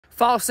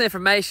False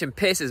information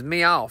pisses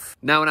me off.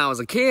 Now, when I was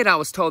a kid, I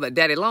was told that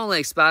daddy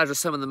longlegs spiders are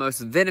some of the most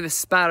venomous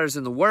spiders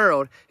in the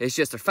world. It's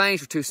just their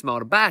fangs were too small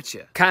to bite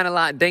you. Kind of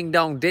like ding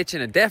dong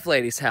ditching a deaf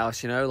lady's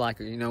house, you know,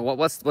 like, you know,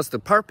 what's the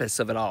purpose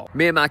of it all?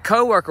 Me and my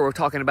coworker were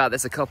talking about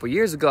this a couple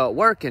years ago at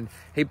work, and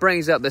he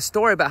brings up this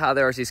story about how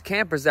there was these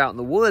campers out in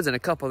the woods and a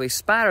couple of these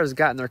spiders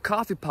got in their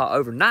coffee pot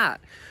overnight.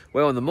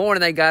 Well, in the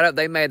morning they got up,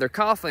 they made their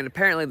coffee, and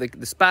apparently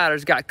the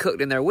spiders got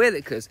cooked in there with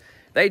it because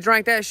they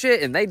drank that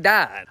shit and they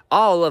died.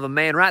 All of them,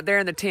 man, right there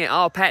in the tent,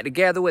 all packed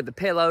together with the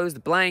pillows, the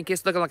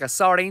blankets, looking like a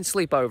sardine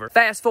sleepover.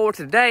 Fast forward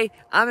to today,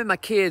 I'm in my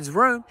kid's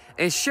room,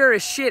 and sure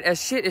as shit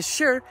is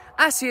sure,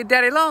 I see a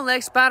daddy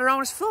longlegs spider on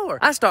his floor.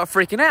 I start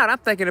freaking out. I'm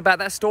thinking about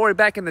that story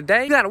back in the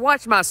day. You gotta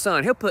watch my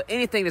son. He'll put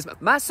anything in his...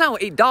 My son will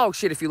eat dog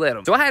shit if you let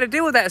him. So I had to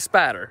deal with that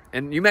spider.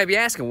 And you may be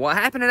asking, what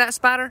happened to that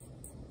spider?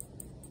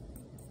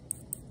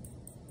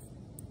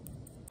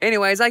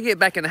 Anyways, I get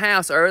back in the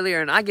house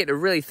earlier and I get to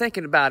really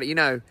thinking about it. You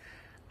know,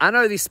 I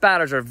know these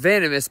spiders are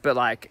venomous, but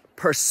like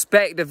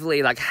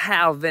prospectively, like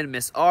how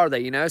venomous are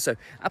they, you know? So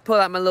I pull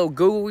out my little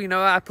Google, you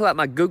know, I pull out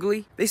my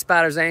Googly. These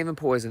spiders ain't even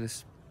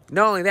poisonous.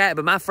 Not only that,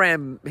 but my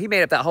friend, he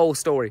made up that whole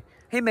story.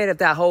 He made up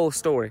that whole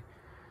story.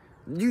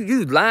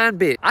 You lying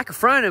bitch. I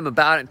confronted him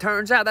about it, and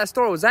turns out that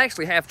story was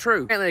actually half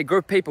true. Apparently a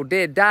group of people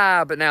did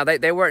die, but now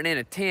they weren't in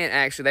a tent,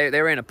 actually.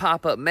 They were in a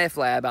pop-up meth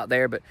lab out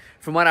there, but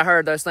from what I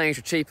heard, those things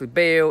were cheaply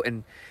built,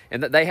 and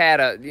they had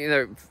a, you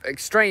know,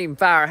 extreme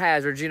fire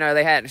hazards. You know,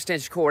 they had an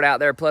extension cord out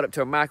there plugged up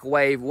to a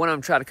microwave. One of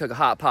them tried to cook a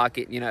Hot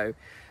Pocket, you know.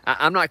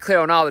 I'm not clear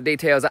on all the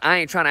details. I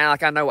ain't trying to act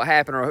like I know what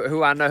happened or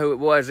who I know who it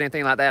was or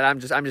anything like that. I'm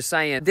just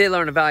saying. I did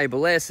learn a valuable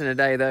lesson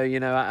today, though. You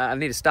know, I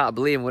need to stop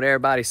believing what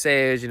everybody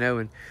says, you know,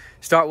 and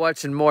start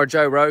watching more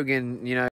Joe Rogan, you know.